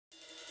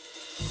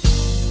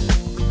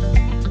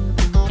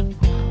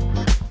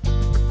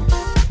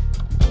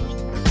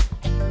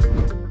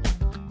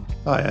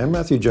Hi, I'm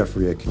Matthew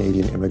Jeffery, a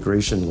Canadian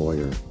immigration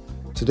lawyer.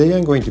 Today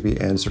I'm going to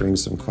be answering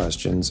some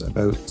questions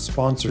about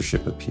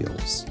sponsorship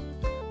appeals.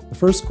 The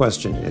first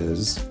question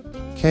is,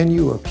 can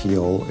you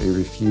appeal a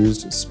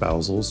refused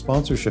spousal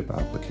sponsorship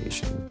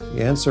application?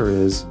 The answer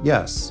is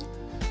yes,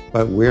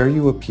 but where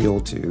you appeal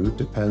to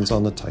depends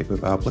on the type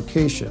of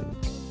application.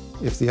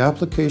 If the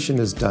application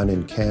is done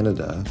in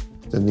Canada,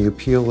 then the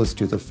appeal is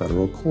to the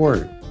federal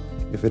court.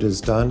 If it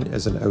is done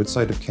as an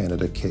outside of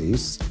Canada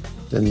case,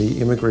 then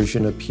the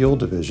Immigration Appeal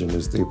Division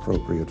is the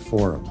appropriate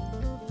forum.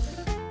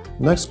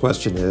 The next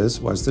question is,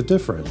 what's the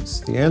difference?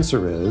 The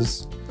answer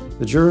is,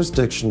 the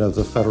jurisdiction of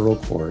the federal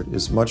court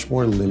is much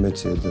more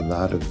limited than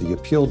that of the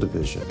Appeal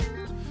Division.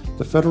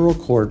 The federal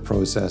court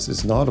process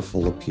is not a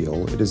full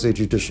appeal, it is a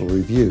judicial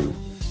review.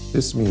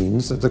 This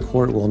means that the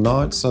court will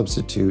not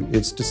substitute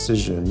its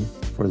decision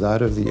for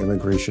that of the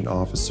immigration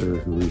officer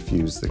who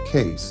refused the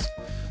case.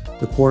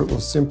 The court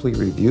will simply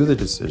review the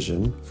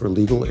decision for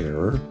legal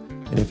error,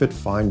 and if it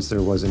finds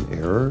there was an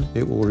error,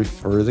 it will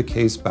refer the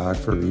case back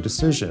for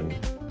redecision.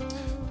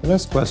 The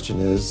next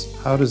question is,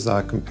 how does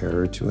that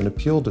compare to an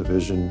appeal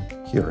division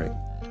hearing?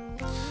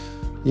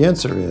 The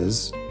answer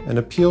is, an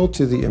appeal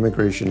to the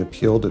Immigration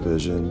Appeal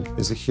Division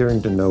is a hearing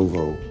de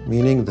novo,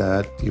 meaning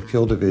that the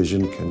appeal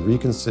division can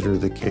reconsider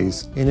the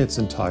case in its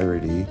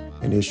entirety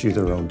and issue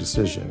their own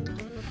decision.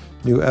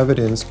 New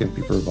evidence can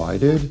be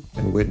provided,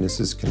 and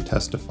witnesses can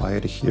testify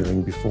at a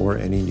hearing before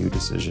any new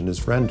decision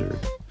is rendered.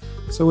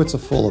 So it's a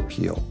full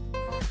appeal.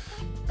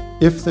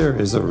 If there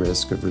is a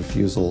risk of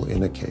refusal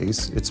in a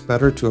case, it's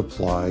better to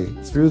apply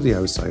through the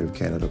outside of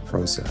Canada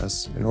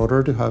process in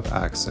order to have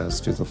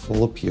access to the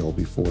full appeal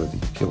before the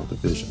appeal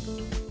division.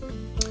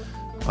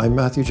 I'm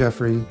Matthew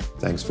Jeffery.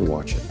 Thanks for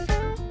watching.